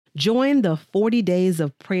Join the 40 Days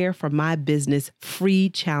of Prayer for My Business free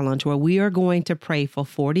challenge, where we are going to pray for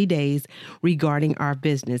 40 days regarding our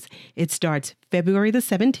business. It starts February the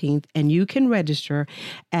 17th, and you can register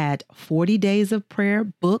at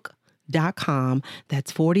 40daysofprayerbook.com.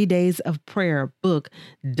 That's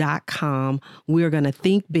 40daysofprayerbook.com. We're going to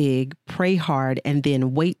think big, pray hard, and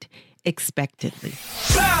then wait expectantly.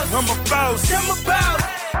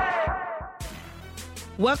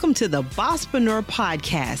 Welcome to the Bosspreneur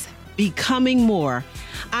Podcast, Becoming More.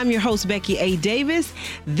 I'm your host, Becky A. Davis.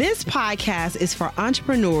 This podcast is for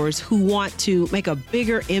entrepreneurs who want to make a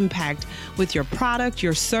bigger impact with your product,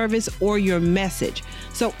 your service, or your message.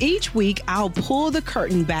 So each week, I'll pull the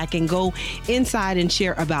curtain back and go inside and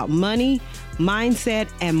share about money, mindset,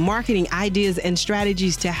 and marketing ideas and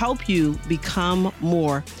strategies to help you become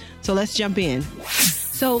more. So let's jump in.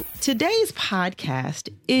 So today's podcast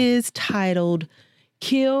is titled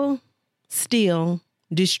Kill, Steal,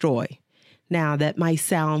 Destroy. Now, that might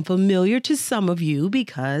sound familiar to some of you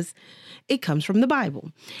because it comes from the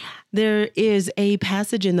Bible. There is a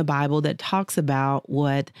passage in the Bible that talks about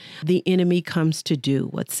what the enemy comes to do,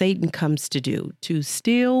 what Satan comes to do, to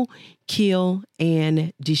steal, kill,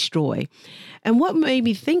 and destroy. And what made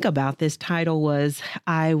me think about this title was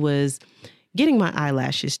I was getting my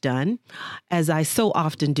eyelashes done, as I so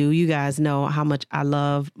often do. You guys know how much I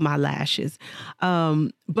love my lashes.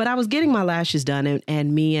 But I was getting my lashes done,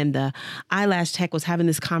 and me and the eyelash tech was having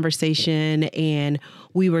this conversation, and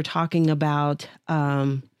we were talking about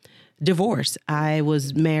divorce. I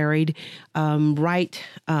was married right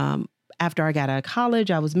after I got out of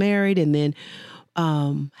college. I was married, and then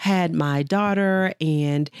had my daughter,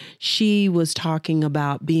 and she was talking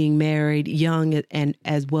about being married young and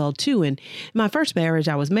as well too. And my first marriage,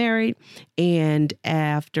 I was married, and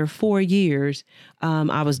after 4 years,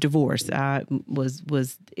 I was divorced.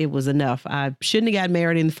 It was enough. I shouldn't have gotten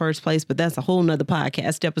married in the first place, but that's a whole nother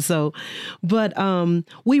podcast episode. But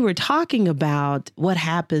we were talking about what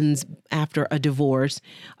happens after a divorce,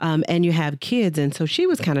 and you have kids. And so she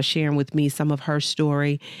was kind of sharing with me some of her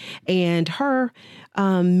story and her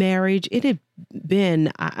marriage. It had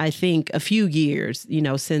been, I think, a few years,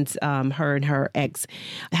 since her and her ex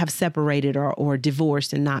have separated or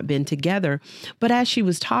divorced and not been together. But as she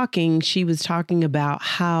was talking about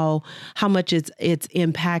how much it's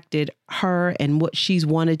impacted her and what she's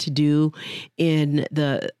wanted to do in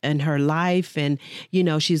her life. And,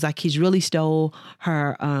 she's like, he's really stole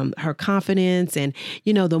her confidence. And,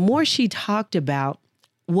 the more she talked about,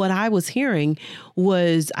 what I was hearing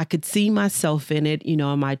was I could see myself in it, in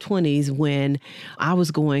my 20s when I was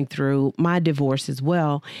going through my divorce as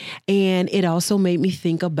well. And it also made me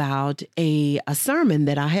think about a sermon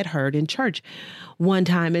that I had heard in church one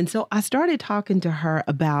time. And so I started talking to her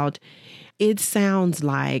about, it sounds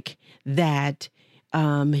like that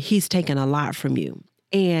he's taken a lot from you,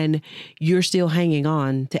 and you're still hanging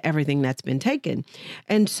on to everything that's been taken.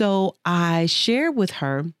 And so I shared with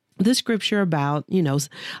her the scripture about,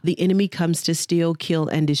 the enemy comes to steal, kill,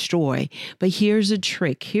 and destroy. But here's a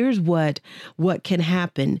trick. Here's what can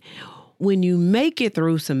happen. When you make it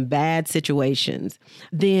through some bad situations,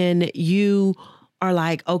 then you are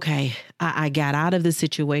like, okay, I got out of the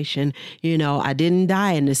situation. I didn't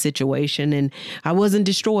die in the situation, and I wasn't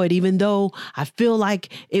destroyed, even though I feel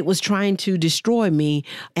like it was trying to destroy me,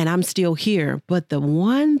 and I'm still here. But the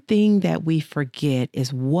one thing that we forget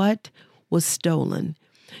is what was stolen.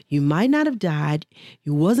 You might not have died.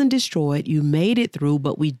 You wasn't destroyed. You made it through,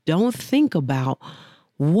 but we don't think about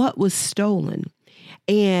what was stolen.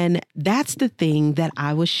 And that's the thing that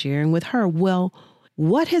I was sharing with her. Well,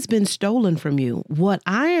 what has been stolen from you? What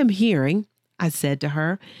I am hearing, I said to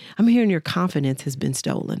her, I'm hearing your confidence has been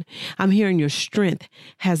stolen. I'm hearing your strength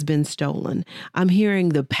has been stolen. I'm hearing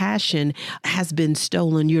the passion has been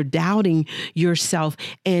stolen. You're doubting yourself.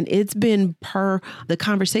 And it's been, per the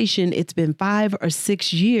conversation, it's been 5 or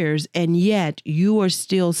 6 years, and yet you are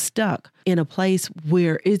still stuck in a place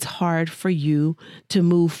where it's hard for you to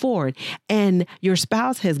move forward. And your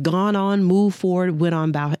spouse has gone on, moved forward, went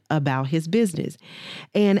on about his business.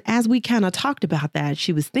 And as we kind of talked about that,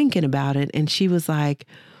 she was thinking about it, and she was like,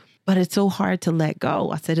 but it's so hard to let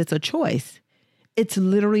go. I said, it's a choice. It's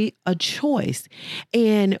literally a choice.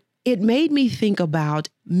 And it made me think about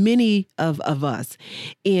many of us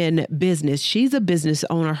in business. She's a business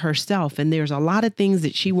owner herself, and there's a lot of things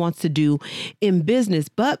that she wants to do in business,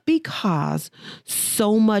 but because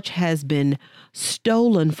so much has been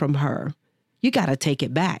stolen from her, you got to take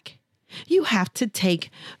it back. You have to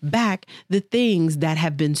take back the things that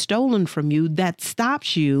have been stolen from you that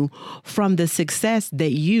stops you from the success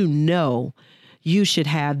that you know you should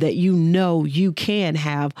have, that you know you can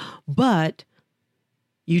have, but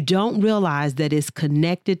You don't realize that it's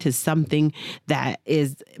connected to something that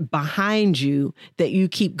is behind you that you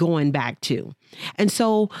keep going back to. And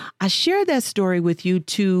so I share that story with you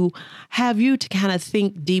to have you to kind of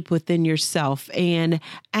think deep within yourself and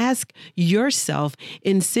ask yourself,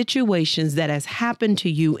 in situations that has happened to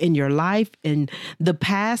you in your life in the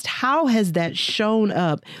past, how has that shown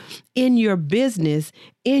up in your business,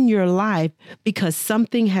 in your life, because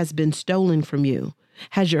something has been stolen from you?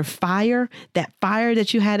 Has your fire, that fire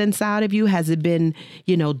that you had inside of you, has it been,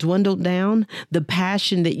 dwindled down? The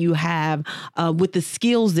passion that you have with the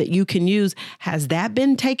skills that you can use, has that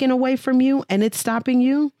been taken away from you and it's stopping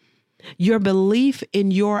you? Your belief in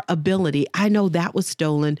your ability. I know that was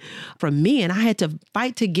stolen from me, and I had to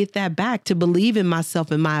fight to get that back, to believe in myself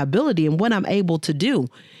and my ability and what I'm able to do.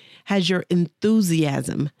 Has your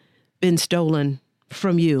enthusiasm been stolen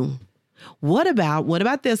from you? What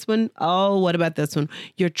about this one? Oh, what about this one?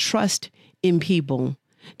 Your trust in people.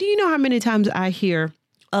 Do you know how many times I hear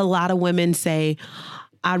a lot of women say,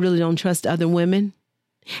 I really don't trust other women?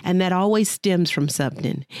 And that always stems from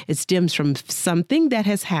something. It stems from something that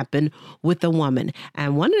has happened with a woman.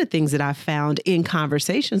 And one of the things that I found in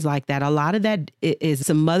conversations like that, a lot of that is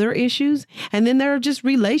some mother issues. And then there are just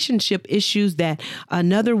relationship issues that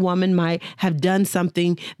another woman might have done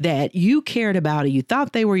something that you cared about, or you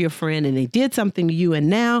thought they were your friend and they did something to you. And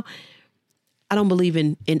now I don't believe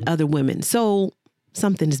in other women. So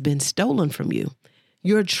something has been stolen from you.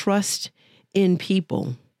 Your trust in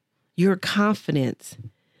people, your confidence.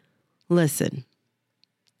 Listen,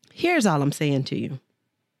 here's all I'm saying to you.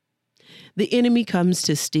 The enemy comes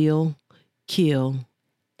to steal, kill,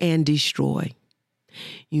 and destroy.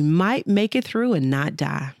 You might make it through and not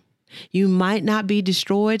die. You might not be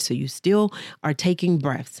destroyed, so you still are taking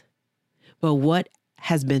breaths. But what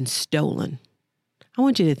has been stolen? I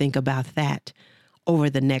want you to think about that over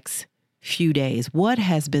the next few days. What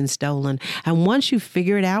has been stolen? And once you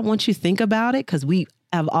figure it out, once you think about it, because we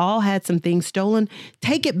have all had some things stolen,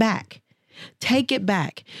 take it back. Take it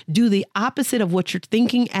back. Do the opposite of what you're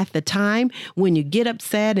thinking at the time when you get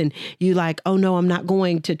upset and you like, oh no, I'm not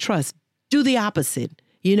going to trust. Do the opposite.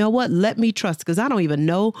 You know what? Let me trust, because I don't even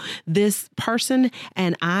know this person,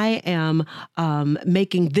 and I am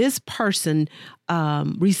making this person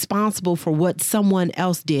responsible for what someone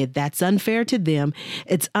else did. That's unfair to them.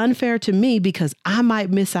 It's unfair to me because I might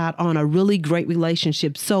miss out on a really great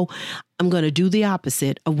relationship. So I'm going to do the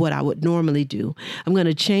opposite of what I would normally do. I'm going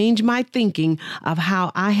to change my thinking of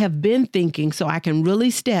how I have been thinking so I can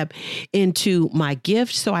really step into my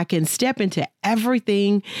gift, so I can step into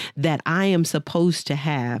everything that I am supposed to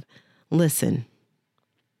have. Listen,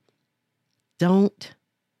 don't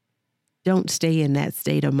stay in that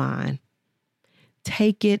state of mind.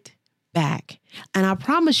 Take it back. And I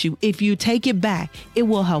promise you, if you take it back, it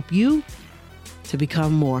will help you to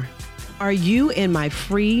become more. Are you in my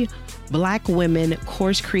free Black Women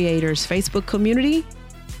Course Creators Facebook community?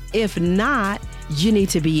 If not, you need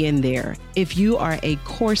to be in there. If you are a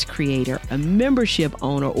course creator, a membership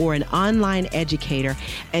owner, or an online educator,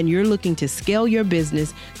 and you're looking to scale your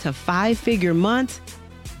business to 5-figure months,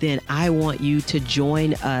 then I want you to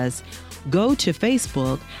join us. Go to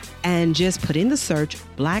Facebook and just put in the search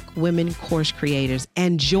Black Women Course Creators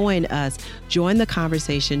and join us. Join the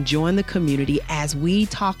conversation, join the community as we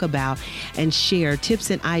talk about and share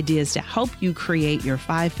tips and ideas to help you create your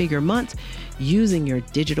 5-figure months using your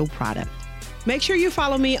digital product. Make sure you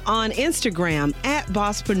follow me on Instagram at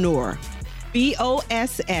Bosspreneur,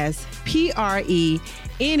 BOSSPRENEUR,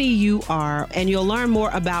 and you'll learn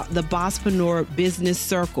more about the Bosspreneur Business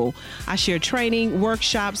Circle. I share training,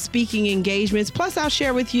 workshops, speaking engagements, plus I'll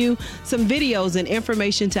share with you some videos and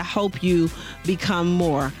information to help you become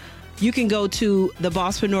more. You can go to the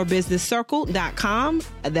BosspreneurBusinessCircle.com.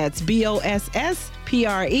 That's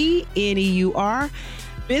BOSSPRENEUR,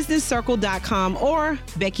 businesscircle.com, or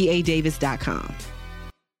BeckyADavis.com.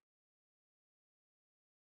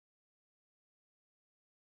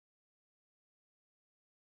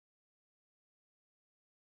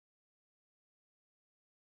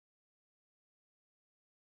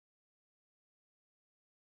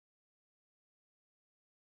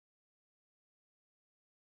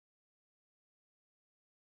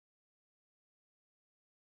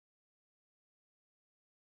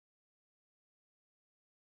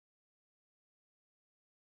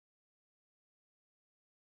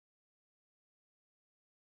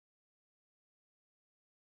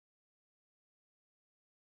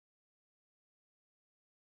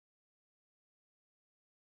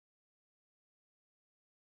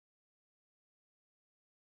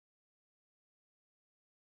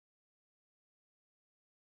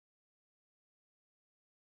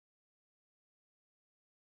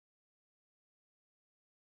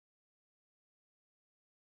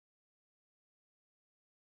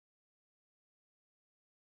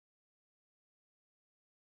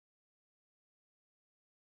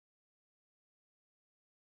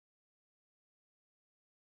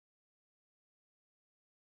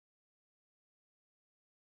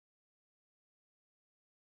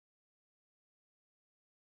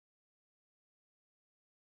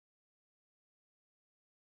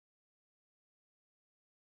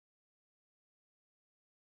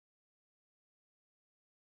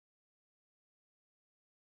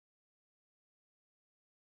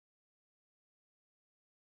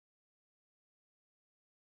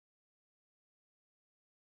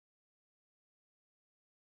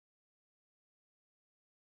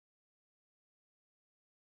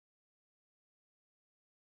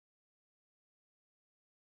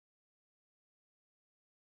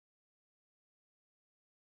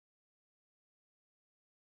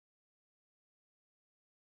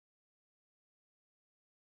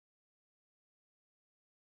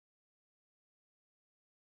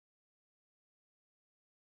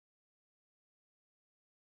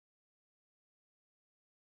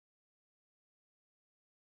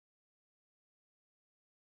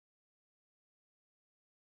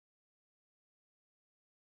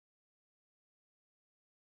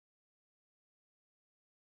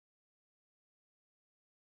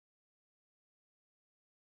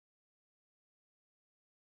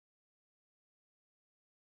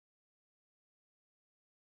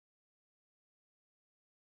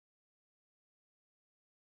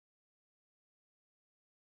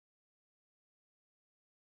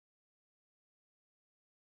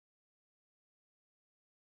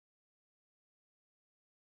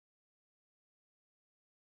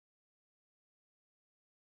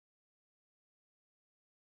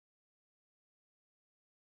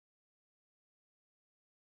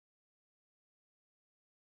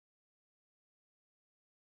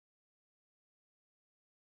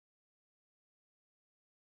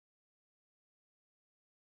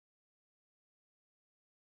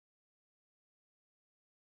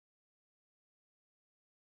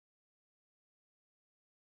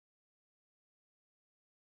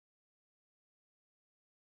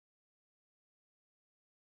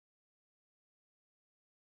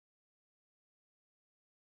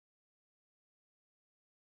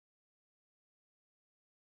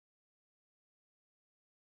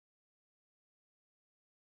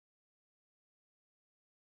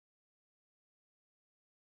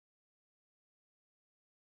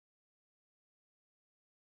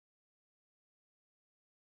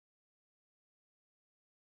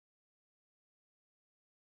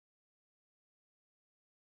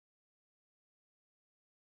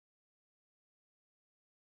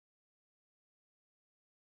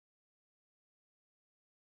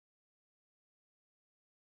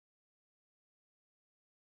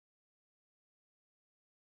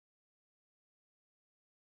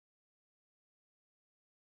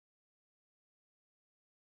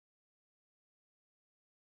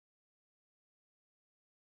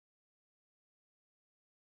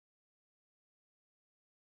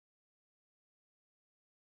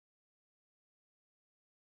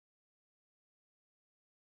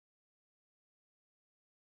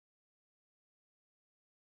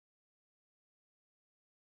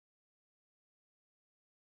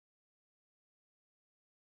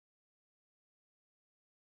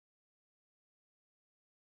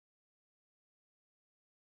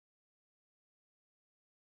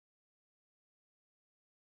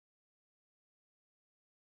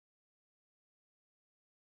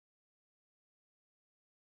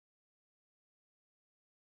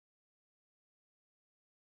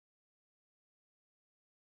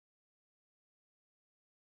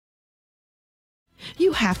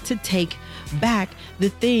 You have to take back the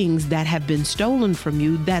things that have been stolen from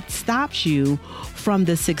you that stops you from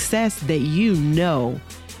the success that you know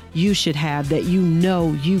you should have, that you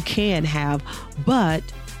know you can have, but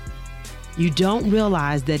you don't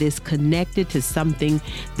realize that it's connected to something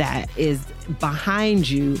that is behind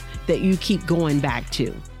you that you keep going back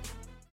to.